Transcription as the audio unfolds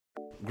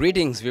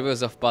Greetings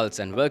viewers of Pulse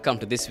and welcome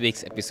to this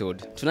week's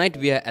episode. Tonight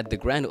we are at the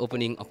grand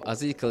opening of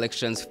Azee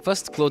Collection's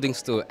first clothing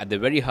store at the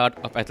very heart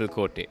of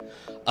Ethulkotte.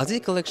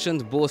 Azee Collection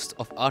boasts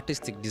of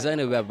artistic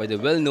designer wear by the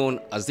well-known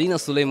Azina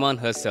Suleiman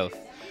herself.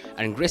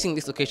 And gracing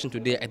this occasion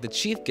today as the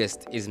chief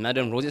guest is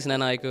Madam Roger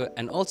Sinanaika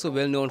and also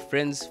well-known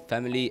friends,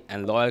 family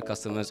and loyal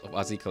customers of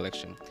Azee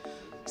Collection.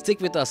 Stick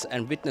with us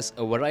and witness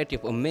a variety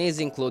of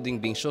amazing clothing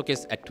being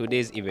showcased at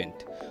today's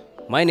event.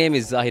 My name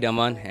is Zahid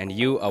Aman and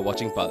you are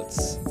watching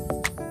Pulse.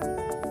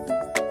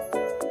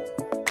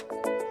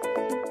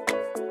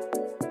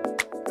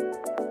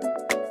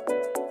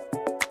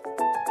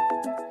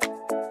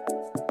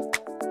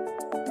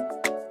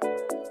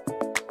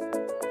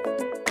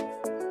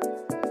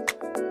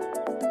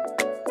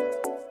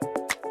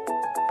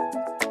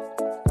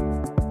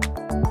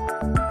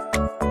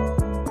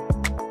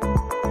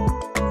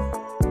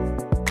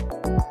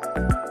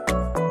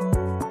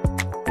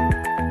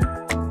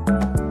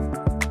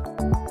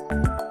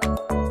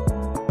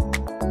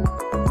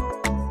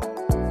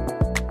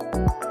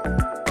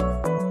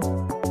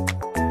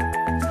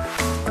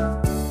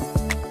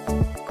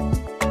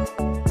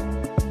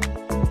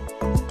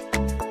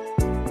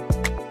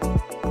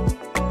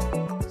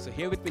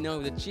 Here with me now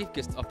is the chief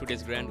guest of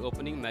today's grand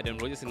opening, Madam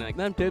Roger Sinanaika.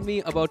 Ma'am, tell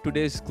me about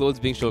today's clothes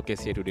being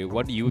showcased here today.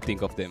 What do you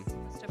think of them?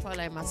 First of all,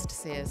 I must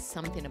say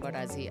something about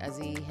Azee.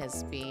 Azee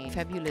has been a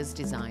fabulous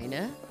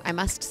designer. I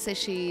must say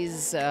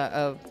she's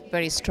a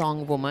very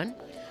strong woman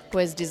who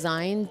has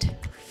designed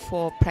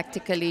for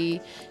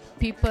practically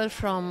people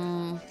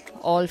from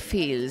all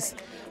fields.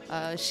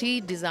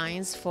 She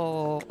designs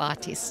for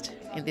artists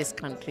in this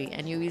country,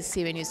 and you will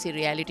see when you see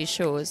reality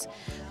shows,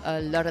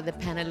 a lot of the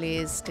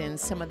panelists and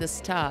some of the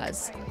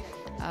stars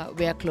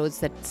wear clothes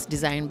that's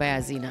designed by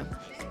Azina.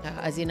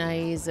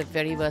 Azina is a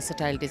very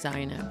versatile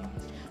designer.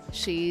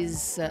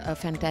 She's a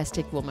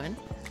fantastic woman.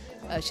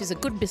 She's a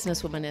good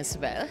businesswoman as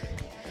well.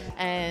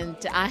 And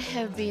I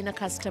have been a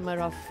customer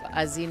of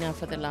Azina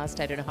for the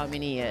last I don't know how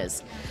many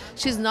years.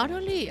 She's not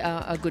only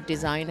a good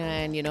designer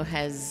and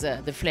has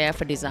the flair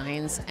for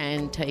designs,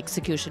 and her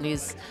execution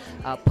is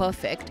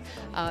perfect.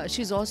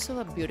 She's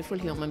also a beautiful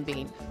human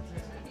being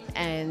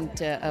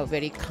and a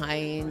very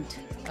kind,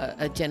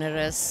 a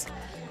generous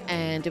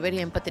and a very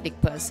empathetic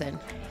person.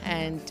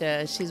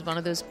 And she's one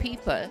of those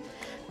people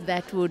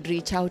that would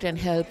reach out and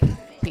help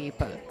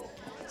people.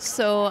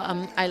 So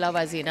I love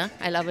Azina,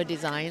 I love her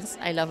designs,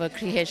 I love her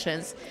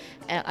creations,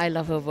 I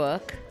love her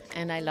work,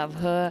 and I love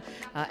her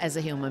as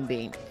a human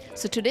being.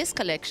 So today's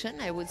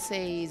collection, I would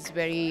say, is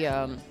very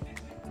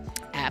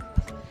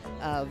apt,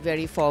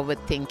 very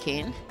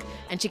forward-thinking,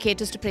 and she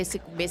caters to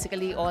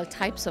basically all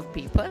types of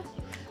people,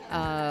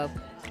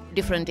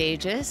 different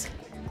ages,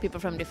 people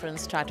from different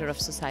strata of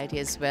society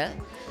as well,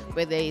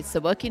 whether it's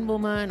a working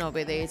woman or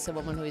whether it's a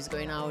woman who is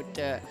going out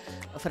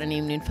for an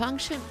evening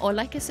function, or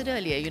like I said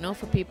earlier,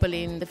 for people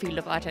in the field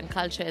of art and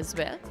culture as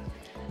well.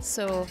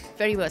 So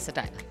very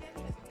versatile.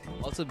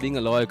 Also, being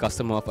a loyal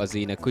customer of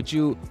Azina, could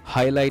you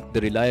highlight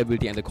the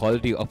reliability and the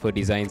quality of her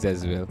designs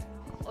as well?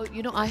 Oh,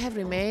 I have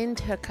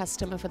remained her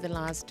customer for the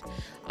last,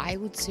 I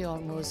would say,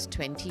 almost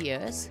 20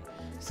 years.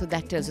 So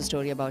that tells a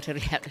story about her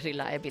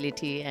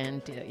reliability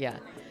and yeah.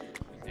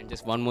 And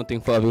just one more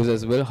thing for our viewers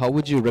as well. How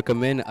would you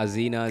recommend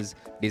Azina's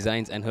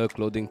designs and her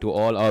clothing to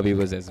all our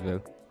viewers as well?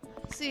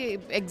 See,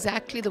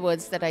 exactly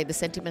the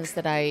sentiments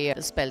that I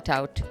spelt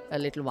out a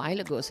little while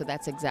ago. So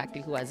that's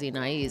exactly who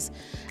Azina is.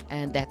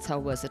 And that's how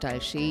versatile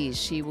she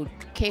is. She would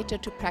cater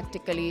to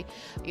practically,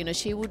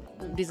 she would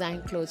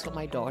design clothes for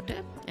my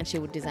daughter, and she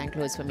would design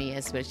clothes for me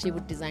as well. She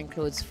would design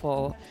clothes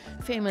for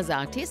famous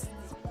artists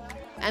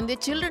and their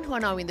children who are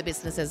now in the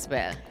business as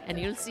well. And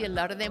you'll see a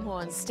lot of them who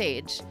are on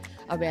stage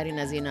are wearing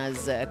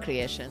Azina's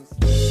creations.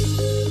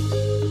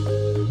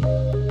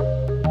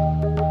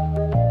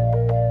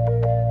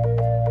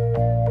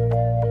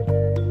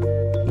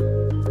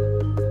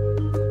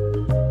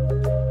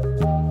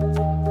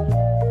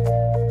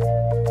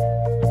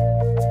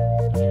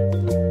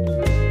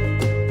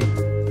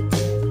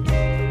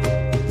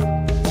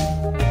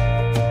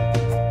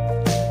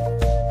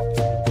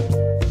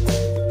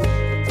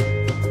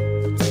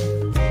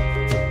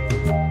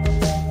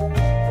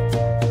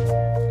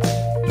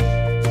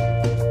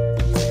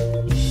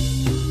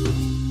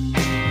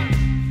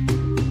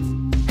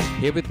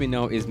 Here with me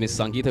now is Miss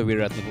Sangeeta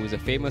Veeratnam, who is a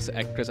famous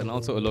actress and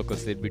also a local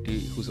celebrity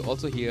who's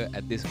also here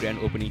at this grand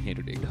opening here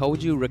today. How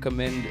would you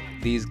recommend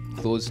these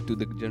clothes to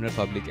the general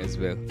public as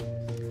well?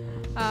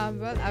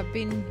 Well, I've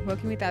been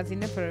working with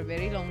Azina for a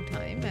very long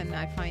time, and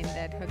I find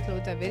that her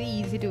clothes are very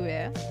easy to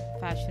wear,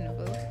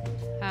 fashionable.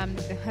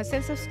 Her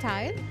sense of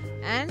style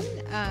and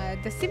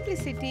the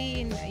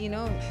simplicity in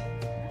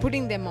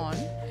putting them on,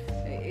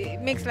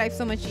 it makes life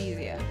so much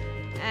easier.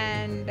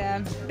 And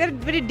they're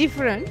very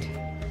different.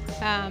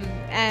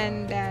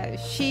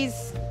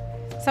 She's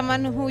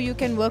someone who you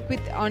can work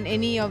with on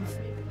any of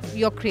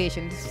your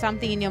creations.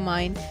 Something in your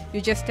mind,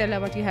 you just tell her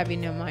what you have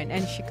in your mind,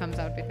 and she comes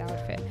out with the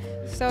outfit.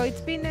 So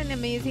it's been an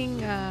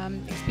amazing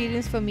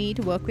experience for me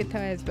to work with her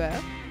as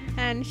well.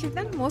 And she's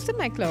done most of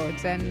my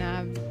clothes, and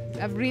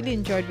I've really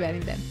enjoyed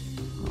wearing them.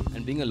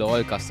 And being a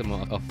loyal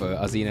customer of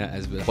Azina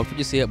as well, what would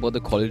you say about the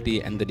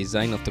quality and the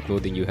design of the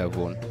clothing you have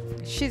worn?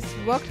 She's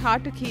worked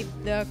hard to keep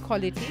the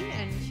quality,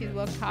 and she's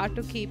worked hard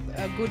to keep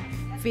a good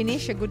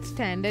finish, a good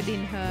standard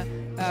in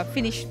her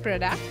finished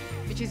product,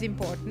 which is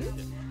important.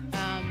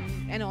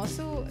 And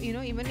also, you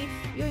know, even if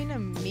you're in a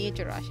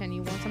major rush and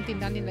you want something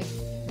done in like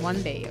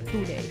 1 day or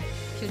 2 days,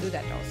 she'll do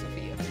that also for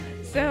you.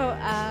 So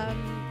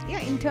yeah,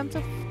 in terms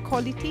of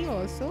quality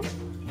also,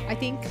 I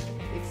think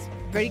it's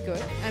very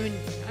good. I mean,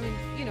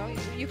 you know,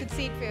 you could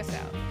see it for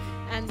yourself,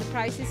 and the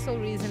price is so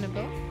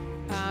reasonable,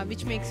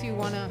 which makes you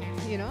wanna,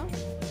 you know.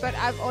 But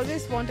I've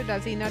always wanted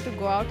Azina to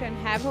go out and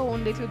have her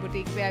own little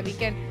boutique where we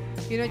can,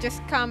 you know,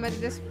 just come and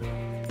just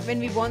when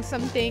we want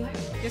something,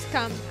 just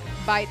come,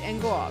 buy it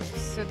and go off.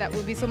 So that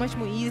would be so much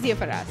more easier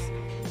for us.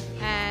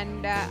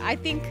 And I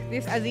think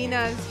this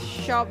Azina's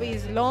shop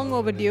is long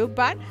overdue,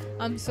 but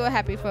I'm so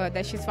happy for her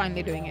that she's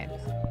finally doing it.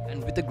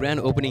 And with the grand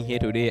opening here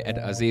today at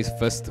Azee's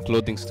first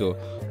clothing store,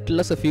 tell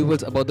us a few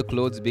words about the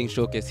clothes being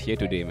showcased here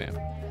today, ma'am.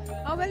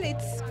 Oh, well,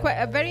 it's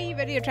quite very,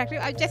 very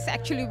attractive. I just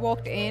actually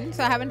walked in,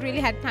 so I haven't really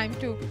had time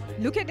to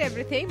look at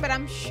everything, but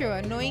I'm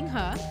sure, knowing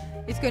her,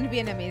 it's going to be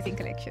an amazing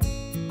collection.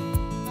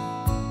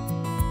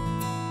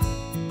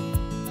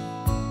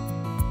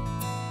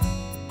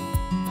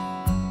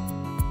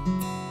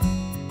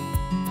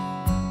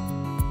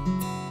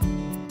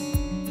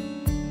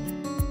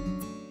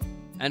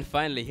 And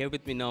finally, here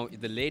with me now is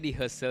the lady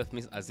herself,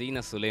 Miss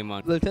Azina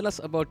Suleiman. Well, tell us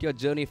about your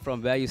journey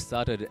from where you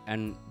started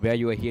and where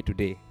you are here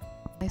today.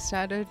 I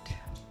started,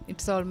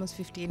 it's almost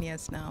 15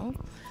 years now.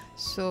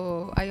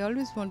 So I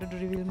always wanted to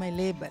reveal my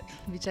label,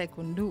 which I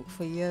couldn't do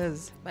for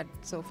years. But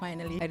so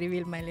finally I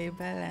revealed my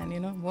label and, you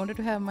know, wanted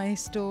to have my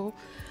store.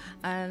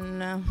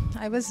 And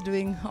I was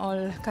doing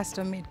all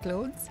custom made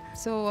clothes.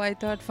 So I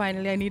thought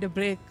finally I need a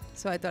break.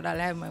 So I thought I'll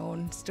have my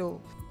own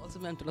store. Also,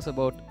 ma'am, tell us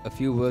about a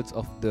few words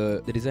of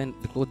the design,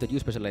 the clothes that you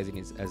specialize in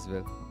as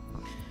well.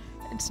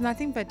 It's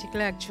nothing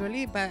particular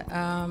actually, but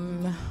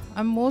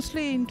I'm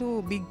mostly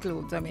into big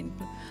clothes, I mean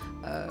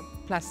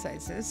plus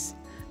sizes,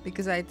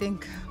 because I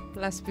think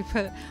plus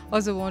people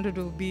also wanted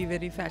to be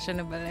very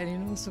fashionable, and you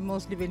know, so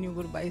mostly when you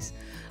go to buy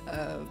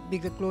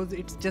bigger clothes,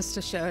 it's just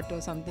a shirt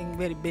or something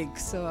very big.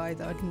 So I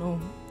thought, no,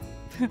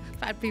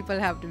 fat people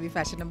have to be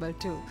fashionable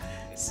too.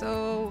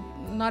 So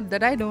not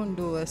that I don't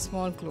do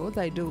small clothes,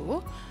 I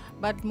do,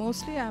 but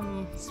mostly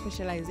I'm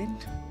specializing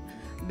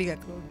bigger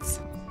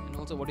clothes. And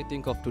also, what do you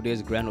think of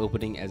today's grand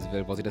opening as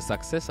well? Was it a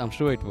success? I'm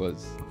sure it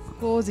was. Of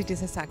course it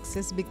is a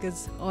success,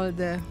 because all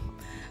the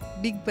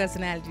big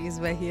personalities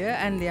were here,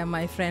 and they are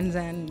my friends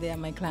and they are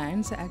my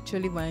clients.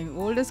 Actually, my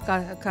oldest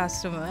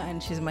customer,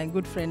 and she's my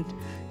good friend,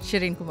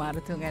 Shirin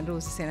Kumarathung and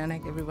Rose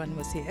Senanak, everyone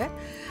was here.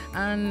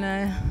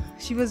 And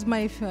she was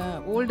my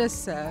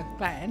oldest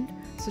client,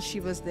 so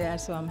she was there,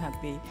 so I'm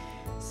happy.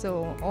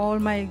 So all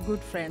my good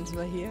friends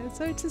were here,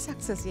 so it's a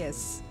success,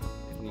 yes.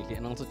 Definitely.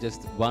 And also,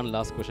 just one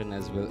last question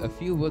as well. A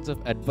few words of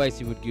advice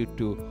you would give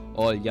to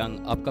all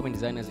young upcoming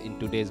designers in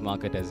today's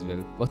market as well.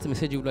 What's the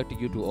message you would like to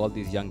give to all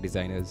these young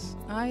designers?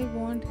 I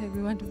want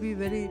everyone to be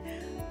very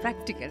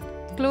practical.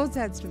 Clothes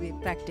has to be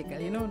practical,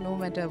 you know, no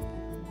matter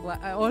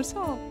what,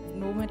 also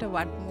no matter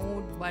what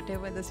mood,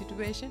 whatever the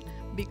situation,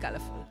 be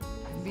colorful.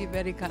 Be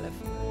very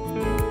colorful.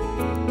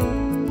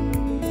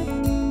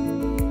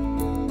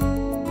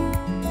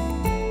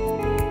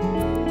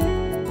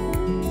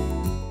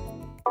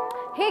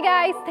 Hey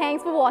guys,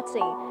 thanks for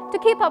watching. To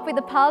keep up with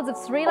the pulse of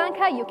Sri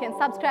Lanka, you can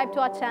subscribe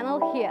to our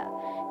channel here.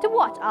 To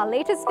watch our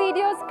latest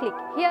videos, click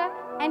here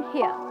and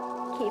here.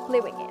 Keep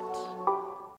living it.